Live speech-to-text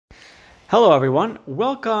Hello, everyone.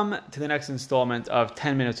 Welcome to the next installment of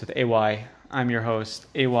 10 Minutes with AY. I'm your host,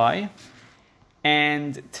 AY.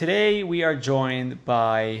 And today we are joined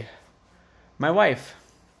by my wife.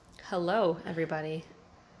 Hello, everybody.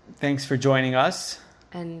 Thanks for joining us.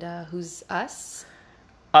 And who's us?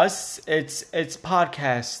 Us, it's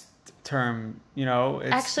podcast term, you know.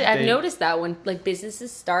 Actually, I've noticed that when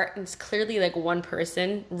businesses start and it's clearly one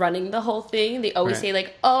person running the whole thing, they always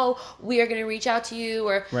say "Oh, we are going to reach out to you,"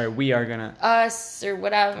 or right, we are gonna us or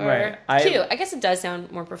whatever. Right. Cute. I guess it does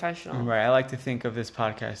sound more professional. Right. I like to think of this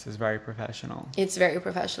podcast as very professional. It's very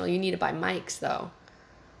professional. You need to buy mics, though.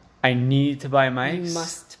 I need to buy mics? You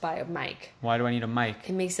must buy a mic. Why do I need a mic?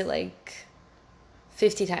 It makes it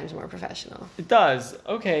 50 times more professional. It does.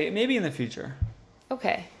 Okay, maybe in the future.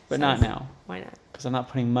 Okay. But not now. Why not? Because I'm not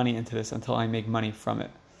putting money into this until I make money from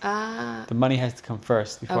it. The money has to come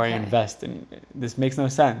first before I invest. And this makes no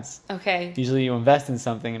sense. Okay. Usually you invest in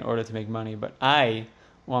something in order to make money. But I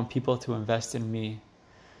want people to invest in me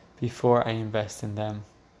before I invest in them.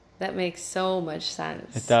 That makes so much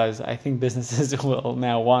sense. It does. I think businesses will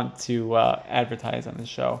now want to advertise on this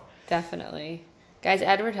show. Definitely. Guys,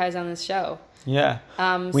 advertise on this show. Yeah.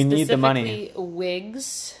 We need the money. Specifically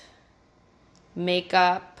wigs,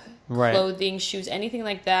 makeup, clothing, shoes, anything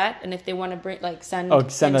like that. And if they want to bring, send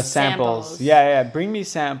us samples. Yeah. Bring me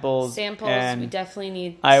samples. And we definitely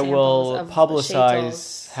need I samples will of publicize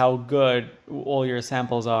Shatels. how good all your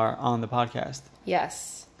samples are on the podcast.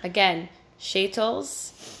 Yes. Again,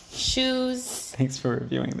 Shatels, shoes. Thanks for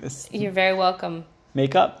reviewing this. You're very welcome.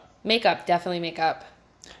 Makeup? Makeup, definitely makeup.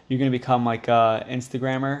 You're going to become like a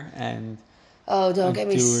Instagrammer and oh, don't get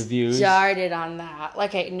me reviews. Started on that.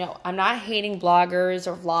 No, I'm not hating bloggers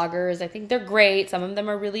or vloggers. I think they're great. Some of them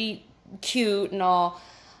are really cute and all.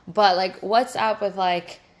 But what's up with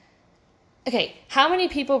okay, how many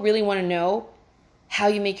people really want to know how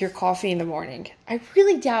you make your coffee in the morning? I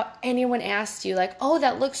really doubt anyone asked you oh,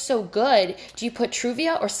 that looks so good. Do you put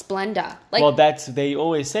Truvia or Splenda? Well, they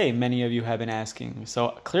always say many of you have been asking. So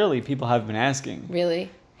clearly people have been asking. Really?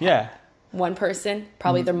 Yeah. One person,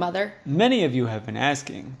 probably their mother. Many of you have been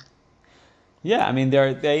asking. Yeah, I mean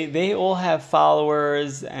they all have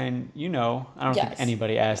followers, and I don't think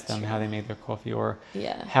anybody asked them how they made their coffee or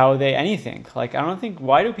how they anything. I don't think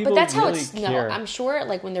why do people. But that's really how it's. care? No, I'm sure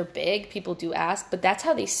when they're big, people do ask, but that's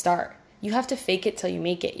how they start. You have to fake it till you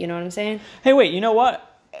make it. You know what I'm saying? Hey, wait. You know what?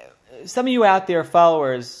 Some of you out there,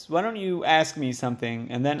 followers, why don't you ask me something,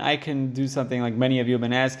 and then I can do something like many of you have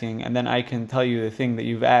been asking, and then I can tell you the thing that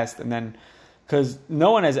you've asked, and then because no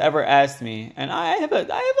one has ever asked me, and I have a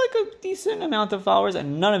decent amount of followers,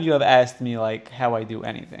 and none of you have asked me how I do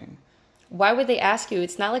anything. Why would they ask you?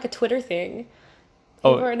 It's not like a Twitter thing.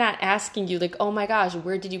 People are not asking you oh my gosh,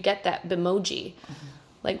 where did you get that Bitmoji?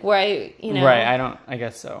 Where Right, I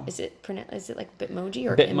guess so. Is it Bitmoji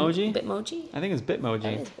or Bitmoji? Bitmoji? I think it's Bitmoji.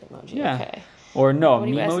 That is Bitmoji. Yeah. Okay. Or no, What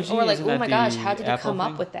do you ask? Memoji. Or oh my gosh, how did you come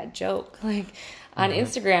thing? up with that joke? On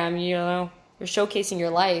Instagram, you're showcasing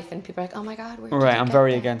your life, and people are oh my god, where did you I'm get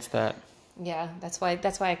very that? against that. Yeah, that's why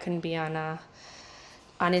I couldn't be on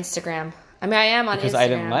Instagram. I mean, I am on because Instagram. I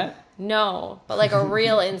didn't let. No, but a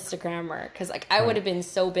real Instagrammer, because I would have been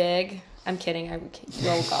so big. I'm kidding.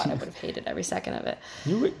 Oh God, I would have hated every second of it.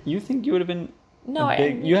 You think you would have been? No,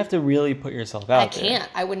 you have to really put yourself out. I can't.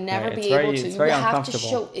 I would never be very, able to. It's You very have to uncomfortable.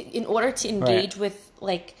 show in order to engage with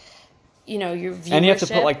your viewership. And you have to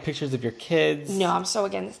put pictures of your kids. No, I'm so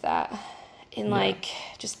against that. And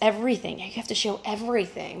just everything. You have to show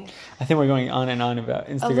everything. I think we're going on and on about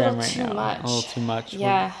Instagram right now. A little too much.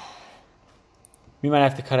 Yeah. We might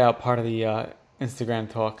have to cut out part of the Instagram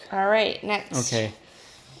talk. All right, next. Okay.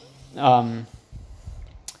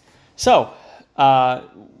 So,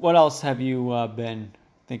 what else have you been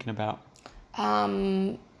thinking about?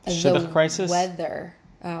 Shidduch crisis? Weather.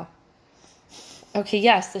 Oh. Okay,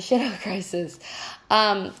 yes, the Shidduch crisis.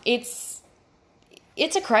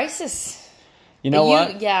 It's a crisis. You know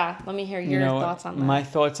what? Yeah, let me hear your thoughts on that. My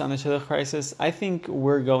thoughts on the Shidduch crisis? I think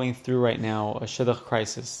we're going through right now a Shidduch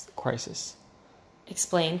crisis.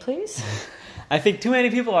 Explain, please. I think too many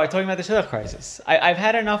people are talking about the Shidduch crisis. I've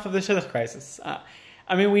had enough of the Shidduch crisis.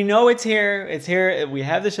 I mean, we know it's here. It's here. We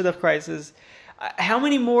have the Shidduch crisis. How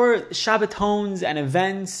many more Shabbatones and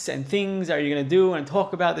events and things are you going to do and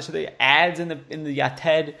talk about the ads in the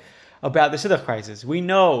Yated about the Shidduch crisis? We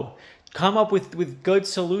know. Come up with good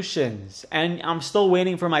solutions. And I'm still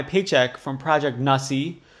waiting for my paycheck from Project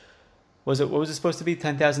Nasi. What was it supposed to be?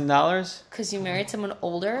 $10,000? Because you married someone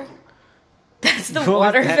older? That's the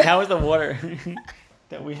water. How is the water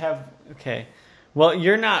that we have? Okay. Well,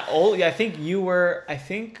 you're not old. I think you were. I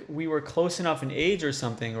think we were close enough in age or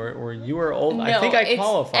something, or you were old. No, I think I it's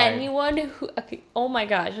qualified. anyone who. Okay, oh my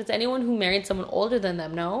gosh, it's anyone who married someone older than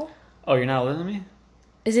them. No, Oh, you're not older than me?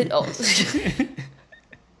 is it? Oh,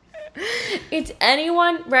 it's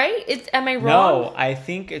anyone, right? It's. Am I wrong? No, I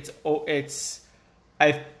think it's.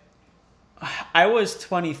 I was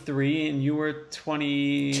 23 and you were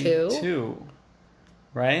 22,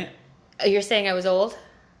 right? You're saying I was old?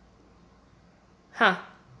 Huh.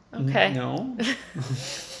 Okay. No.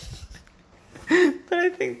 But I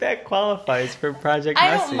think that qualifies for Project Nussie.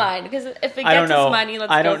 I don't mind because if it I don't gets know. us money,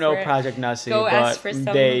 let's I go don't know for it. Project Nussie, Go ask but for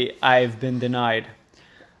some- I've been denied.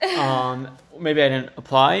 Maybe I didn't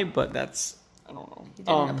apply, but that's I don't know. You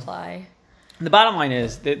didn't apply. The bottom line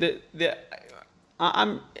is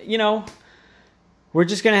we're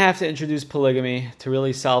just gonna have to introduce polygamy to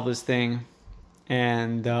really solve this thing,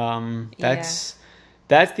 and that's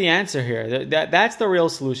the answer here. That's the real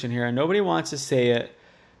solution here, and nobody wants to say it.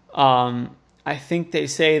 I think they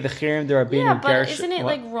say the chirim derabinu. Yeah, but isn't it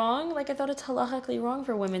like wrong? Like I thought it's halachically wrong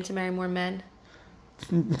for women to marry more men.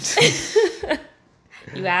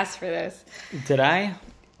 You asked for this. Did I?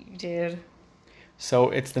 You did. So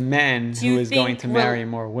it's the men Do you who is going think to marry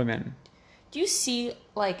more women. Do you see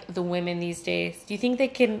like the women these days? Do you think they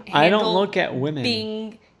can handle I don't look at women.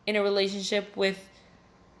 being in a relationship with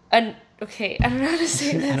an okay, I don't know how to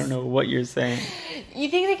say this. I don't know what you're saying. You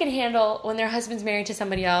think they can handle when their husband's married to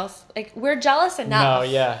somebody else? Like we're jealous enough. No,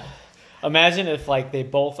 yeah. Imagine if like they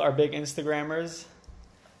both are big Instagrammers.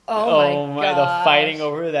 Oh my the gosh. fighting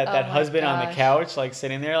over that Oh my husband on the gosh. couch, like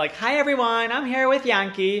sitting there, like, "Hi everyone, I'm here with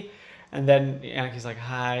Yankee," and then Yankee's like,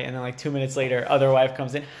 "Hi," and then like 2 minutes later, other wife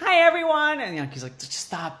comes in, "Hi everyone," and Yankee's like, "Just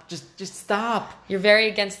stop, just stop." You're very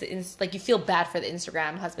against like you feel bad for the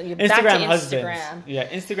Instagram husband. You're Instagram back to husbands, Instagram. yeah,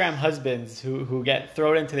 Instagram husbands who get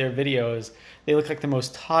thrown into their videos. They look like the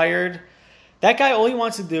most tired. That guy, all he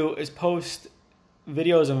wants to do is post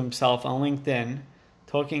videos of himself on LinkedIn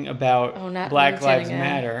talking about not Black LinkedIn Lives again.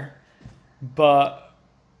 Matter, but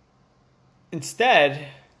instead,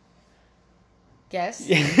 Yes.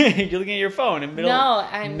 you're looking at your phone in mid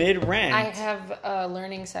rant. I have a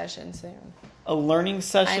learning session soon. A learning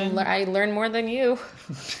session. I learn more than you.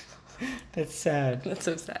 That's sad. That's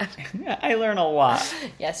so sad. I learn a lot.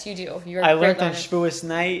 Yes, you do. You're. I a great learned on learner. Shavuos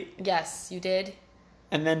night, Yes, you did.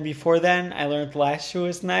 and then before then, I learned last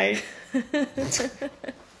Shavuos night.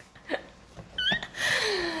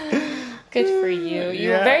 Good for you. You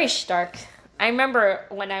Yeah. were very stark. I remember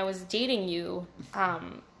when I was dating you,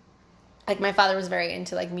 like my father was very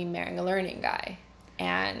into like me marrying a learning guy,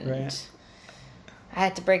 and Right. I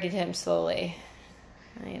had to break it to him slowly.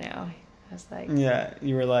 You know, I was like, Yeah,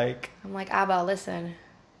 you were like, I'm like, Abba, listen.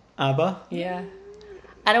 Abba? Yeah.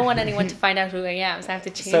 I don't want anyone to find out who I am, so I have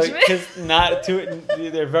to change So, it.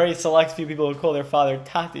 because there are very select few people who call their father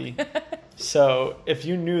Tati. So, if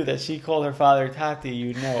you knew that she called her father Tati,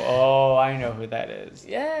 you'd know, oh, I know who that is.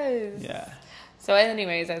 Yes. Yeah. So,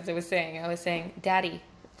 anyways, as I was saying, Daddy.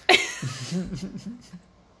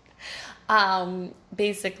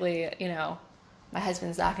 Basically, you know, my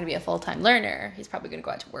husband's not going to be a full-time learner. He's probably going to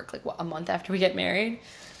go out to work like a month after we get married.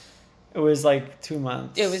 It was like 2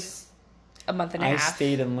 months. It was a month and a I half.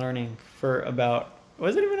 stayed in learning for about,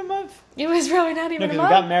 was it even a month? It was probably not No, even because a we month.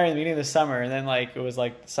 got married in the beginning of the summer, and then like it was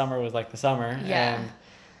like the summer was like the summer. Yeah. And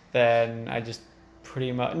then I just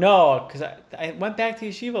pretty much, no, because I went back to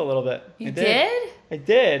yeshiva a little bit. You I did? I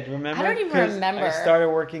did, remember? I don't even 'Cause remember. I started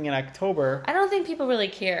working in October. I don't think people really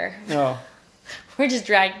care. No. We're just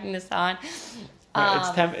dragging this on.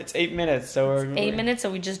 It's 8 minutes, so we're 8 minutes, so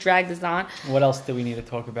we just dragged this on. What else do we need to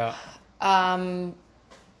talk about?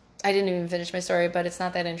 I didn't even finish my story, but it's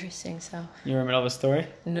not that interesting, so. You remember of a story?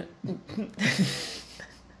 No.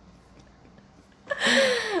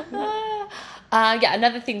 Yeah,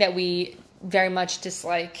 another thing that we very much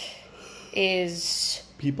dislike is,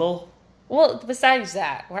 People? well, besides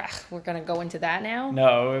that, we're going to go into that now.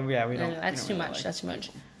 No, yeah, we don't. No, that's we too don't much. really That's too much.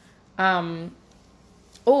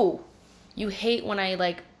 Oh, you hate when I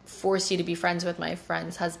like force you to be friends with my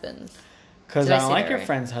friends' husbands. Because Did I I don't say like that your right?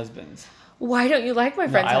 friends' husbands. Why don't you like my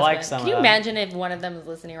friends' I husbands? like some Can you of them. imagine if one of them is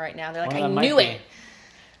listening right now? They're like, One I of them knew might it.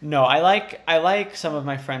 be. No, I like some of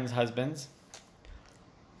my friends' husbands.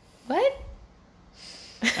 What?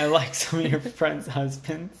 I like some of your friends'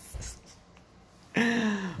 husbands.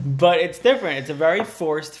 But it's different. It's a very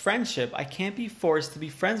forced friendship. I can't be forced to be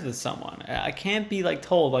friends with someone. I can't be like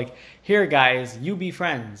told, like, here, guys, you be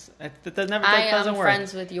friends. That doesn't I work. am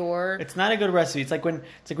friends with your. It's not a good recipe. It's like when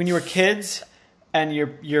you were kids and your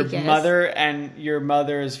Yes. mother and your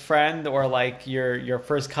mother's friend, or like your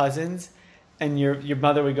first cousins, and your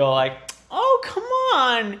mother would go like, "Oh, come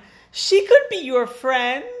on, she could be your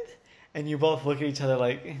friend. And you both look at each other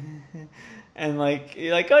like, and like,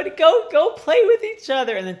 you're like, go play with each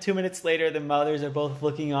other. And then 2 minutes later, the mothers are both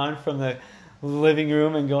looking on from the living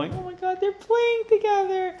room and going, oh my God, they're playing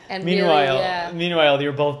together. And meanwhile,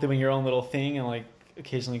 you're both doing your own little thing and like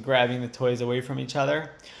occasionally grabbing the toys away from each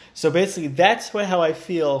other. So basically, that's how I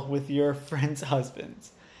feel with your friends'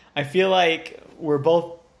 husbands. I feel like we're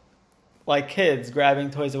both like kids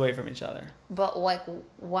grabbing toys away from each other. But like,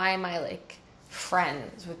 why am I like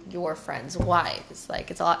friends with your friends' wives?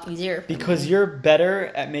 Like, it's a lot easier for because me. You're better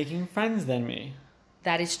at making friends than me.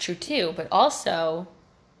 That is true too, but also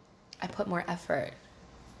I put more effort.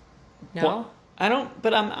 No? Well, I don't,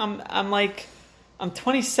 but I'm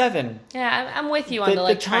 27. Yeah, I'm with you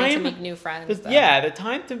on trying to make new friends. The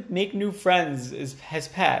time to make new friends has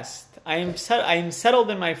passed. I am settled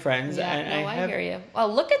in my friends. Yeah, I hear you.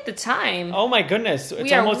 Well, look at the time. Oh my goodness.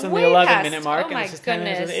 It's almost in the 11-minute mark. Oh my and it's just 10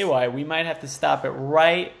 minutes goodness. of AY. We might have to stop it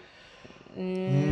right